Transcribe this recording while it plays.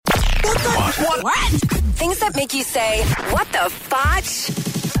What? Things that make you say, what the fotch?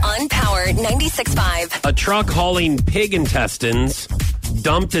 On Power 96.5. A truck hauling pig intestines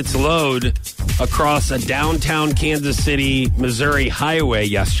dumped its load across a downtown Kansas City, Missouri highway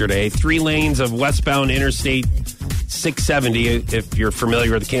yesterday. 3 lanes of westbound Interstate 670, if you're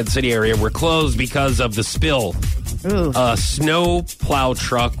familiar with the Kansas City area, were closed because of the spill. Ooh. A snow plow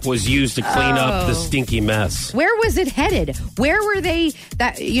truck was used to clean up the stinky mess. Where was it headed? Where were they?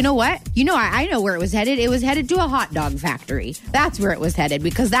 You know what? I know where it was headed. It was headed to a hot dog factory. That's where it was headed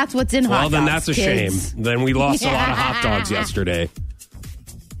because that's what's in hot dogs. Well, then that's a kids. shame. Then we lost a lot of hot dogs yesterday.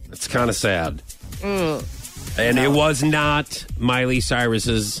 It's kind of sad. And it was not Miley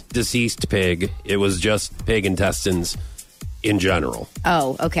Cyrus's deceased pig. It was just pig intestines in general.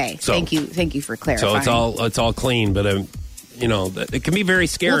 Oh, okay. So, thank you for clarifying. So it's all clean, but it can be very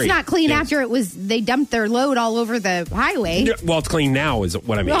scary. Well, it's not clean after they dumped their load all over the highway. Well, it's clean now, is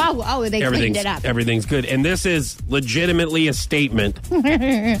what I mean. They cleaned it up. Everything's good, and this is legitimately a statement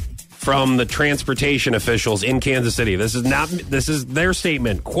from the transportation officials in Kansas City. This is their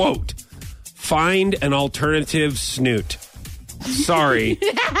statement. Quote: "Find an alternative snoot. Sorry,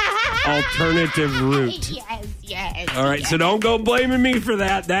 alternative route." Yes. All right, so don't go blaming me for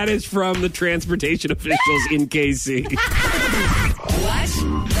that. That is from the transportation officials in KC. What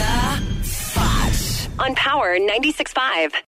the fotch? On Power 96.5.